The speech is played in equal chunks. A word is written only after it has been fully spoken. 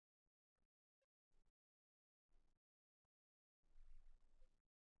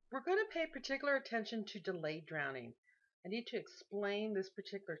We're going to pay particular attention to delayed drowning. I need to explain this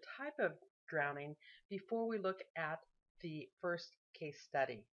particular type of drowning before we look at the first case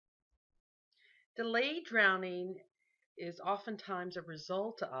study. Delayed drowning is oftentimes a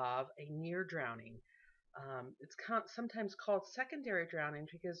result of a near drowning. It's sometimes called secondary drowning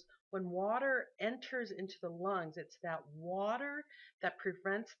because when water enters into the lungs, it's that water that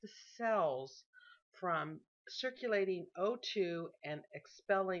prevents the cells from circulating O2 and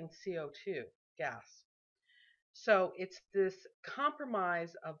expelling CO2 gas. So it's this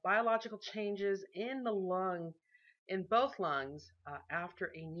compromise of biological changes in the lung, in both lungs,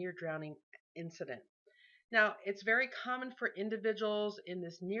 after a near drowning incident. Now, it's very common for individuals in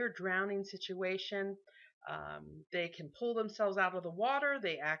this near drowning situation. They can pull themselves out of the water,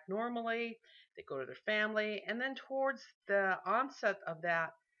 they act normally, they go to their family, and then towards the onset of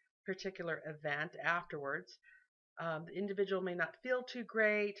that particular event afterwards, the individual may not feel too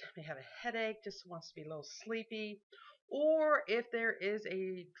great, may have a headache, just wants to be a little sleepy, or if there is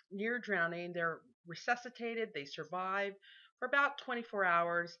a near drowning, they're resuscitated, they survive for about 24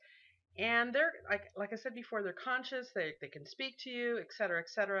 hours, and they're like I said before, they're conscious, they can speak to you, etc.,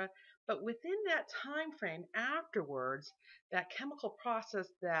 etc. But within that time frame afterwards, that chemical process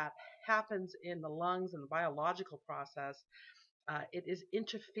that happens in the lungs and the biological process, it is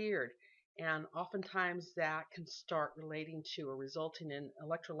interfered. And oftentimes that can start relating to or resulting in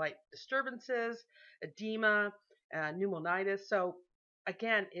electrolyte disturbances, edema, pneumonitis. So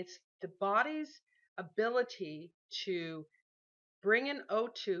again, it's the body's ability to bring in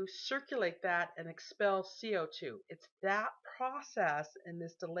O2, circulate that, and expel CO2. It's that process in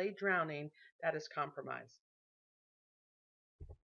this delayed drowning that is compromised.